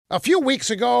A few weeks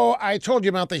ago, I told you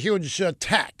about the huge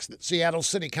tax that Seattle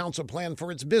City Council planned for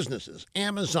its businesses.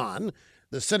 Amazon,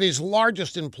 the city's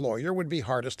largest employer, would be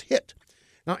hardest hit.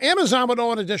 Now, Amazon would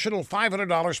owe an additional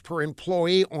 $500 per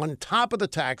employee on top of the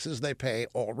taxes they pay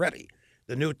already.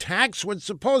 The new tax would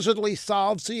supposedly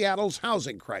solve Seattle's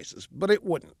housing crisis, but it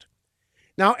wouldn't.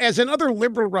 Now, as in other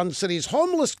liberal-run cities,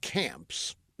 homeless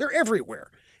camps, they're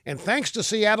everywhere. And thanks to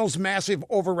Seattle's massive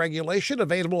overregulation,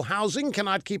 available housing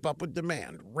cannot keep up with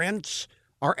demand. Rents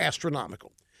are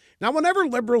astronomical. Now, whenever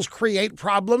liberals create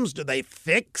problems, do they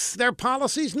fix their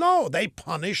policies? No, they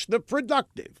punish the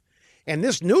productive. And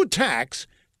this new tax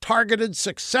targeted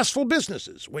successful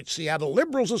businesses, which Seattle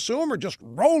liberals assume are just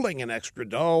rolling in extra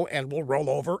dough and will roll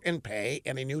over and pay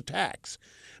any new tax.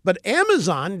 But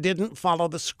Amazon didn't follow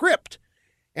the script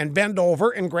and bend over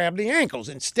and grab the ankles.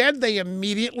 Instead, they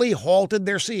immediately halted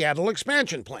their Seattle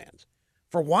expansion plans.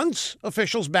 For once,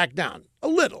 officials backed down a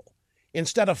little.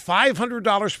 Instead of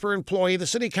 $500 per employee, the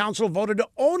city council voted to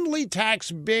only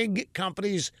tax big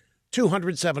companies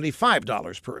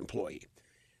 $275 per employee.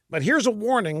 But here's a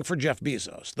warning for Jeff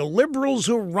Bezos. The liberals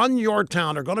who run your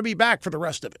town are going to be back for the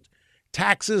rest of it.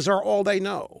 Taxes are all they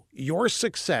know. Your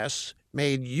success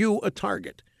made you a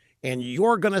target. And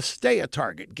you're going to stay a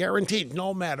target, guaranteed.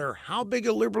 No matter how big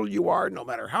a liberal you are, no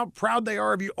matter how proud they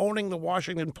are of you owning the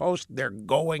Washington Post, they're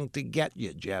going to get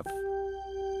you, Jeff.